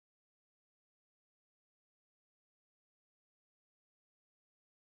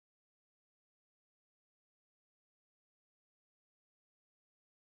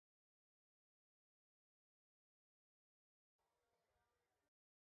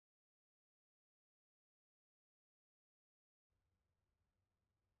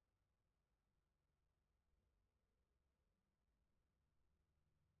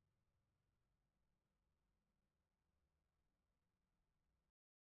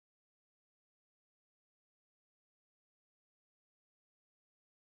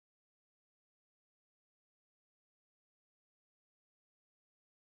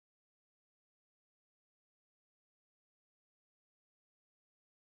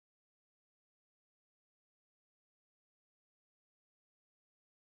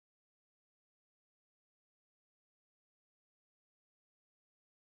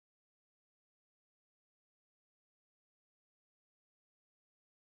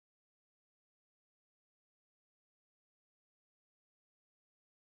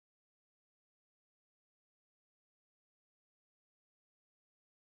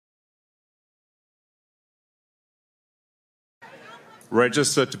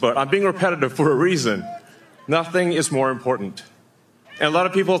register to vote. I'm being repetitive for a reason. Nothing is more important. And a lot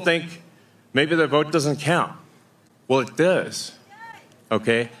of people think maybe their vote doesn't count. Well, it does.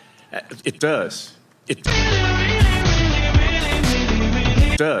 Okay? It does. It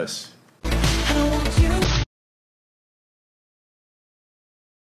does.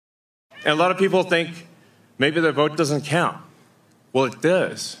 And a lot of people think maybe their vote doesn't count. Well, it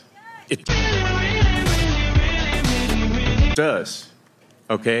does. It does.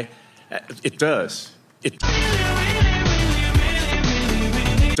 Okay? It does. It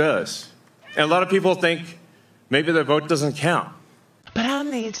does. And a lot of people think maybe their vote doesn't count. But I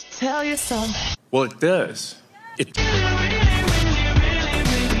need to tell you something. Well, it does. It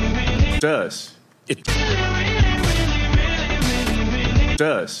does. It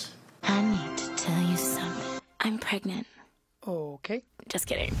does. I need to tell you something. I'm pregnant. Okay. Just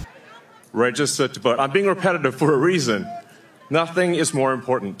kidding. Register to vote. I'm being repetitive for a reason. Nothing is more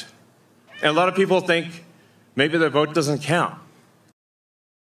important. And a lot of people think maybe their vote doesn't count.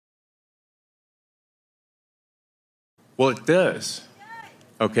 Well, it does.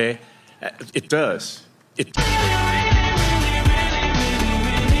 Okay? It does. It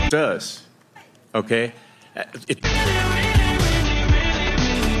does. Okay? It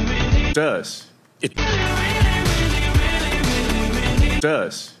does. It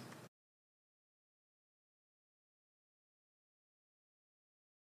does.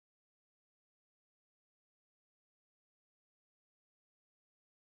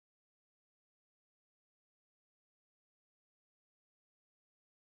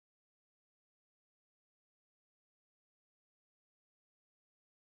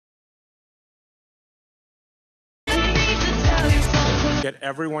 Get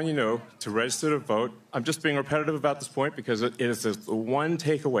everyone you know to register to vote. I'm just being repetitive about this point because it is the one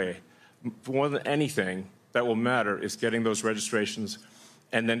takeaway more than anything that will matter is getting those registrations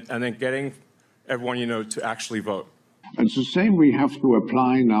and then getting everyone you know to actually vote. It's the same we have to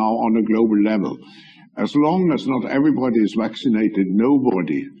apply now on a global level. As long as not everybody is vaccinated,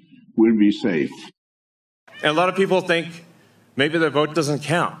 nobody will be safe. And a lot of people think maybe their vote doesn't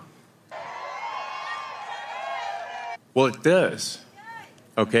count. Well, it does.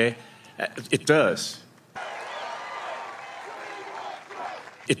 Okay? It does.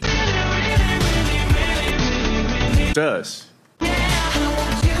 It does.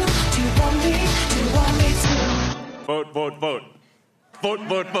 Vote, vote, vote. Vote,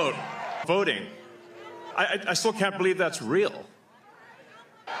 vote, vote. Voting. I still can't believe that's real.